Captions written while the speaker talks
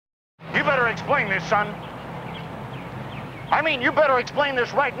You better explain this, son. I mean, you better explain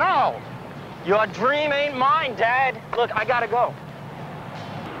this right now. Your dream ain't mine, Dad. Look, I gotta go.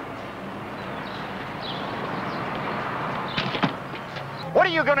 What are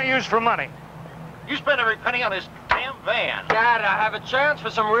you gonna use for money? You spent every penny on this damn van. Dad, I have a chance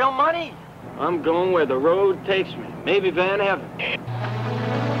for some real money. I'm going where the road takes me. Maybe Van Heaven.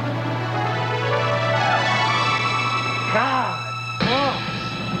 God,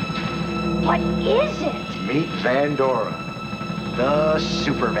 What is it? Meet Vandora, the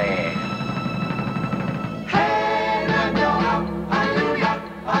Superman. Hey, Vandora, hallelujah,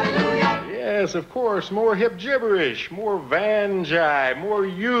 hallelujah. Yes, of course, more hip gibberish, more van jive, more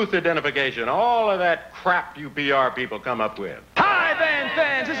youth identification, all of that crap you PR people come up with. Hi, Van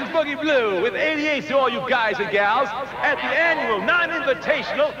fans, this is Boogie Blue with 88 to all you guys and gals at the annual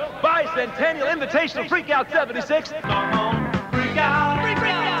non-invitational bicentennial invitational Freakout 76. Come on, freak out, freak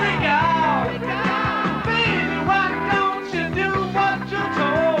out, freak out, freak out. Baby, why don't you do what you're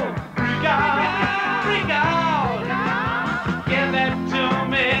told? Freak out, freak out. Give it to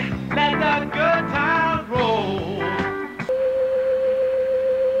me, let the good times roll.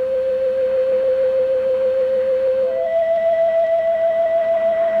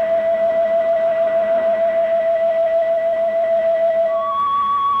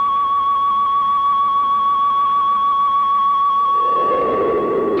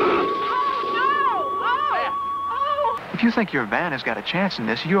 If you think your van has got a chance in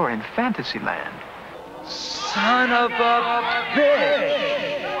this, you're in fantasy land. Son of a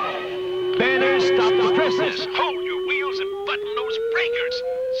bitch! Banner, stop the presses! Hold your wheels and button those breakers.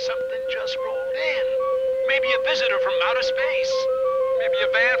 Something just rolled in. Maybe a visitor from outer space. Maybe a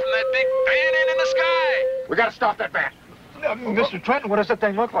van from that big van in the sky. we gotta stop that van. Mr. Trenton, what does that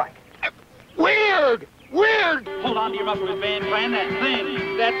thing look like? Weird! Weird! Hold on to your muscles, Van. Plan that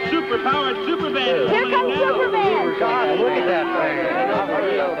thing. That super-powered Supervan. Here comes Superman! God, look at that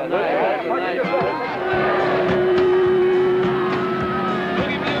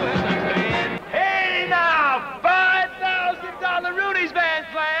Hey now, $5,000 Rudy's Van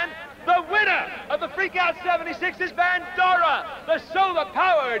Plan. The winner of the Freakout 76 is Vandora, the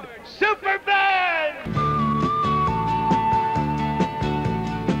solar-powered Supervan.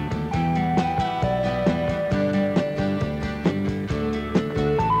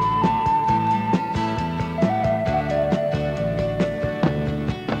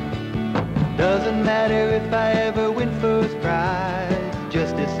 Doesn't matter if I ever win first prize,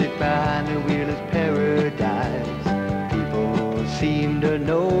 just to sit behind the wheel is paradise. People seem to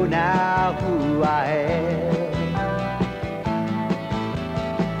know now who I am.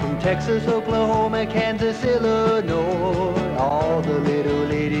 From Texas, Oklahoma, Kansas, Illinois, all the little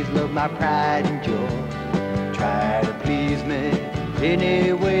ladies love my pride and joy. Try to please me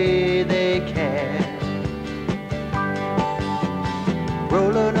any way they can.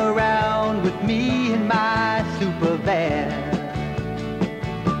 Rolling around with me in my super van,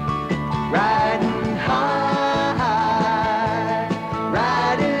 riding high,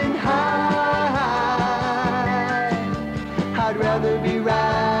 riding high. I'd rather be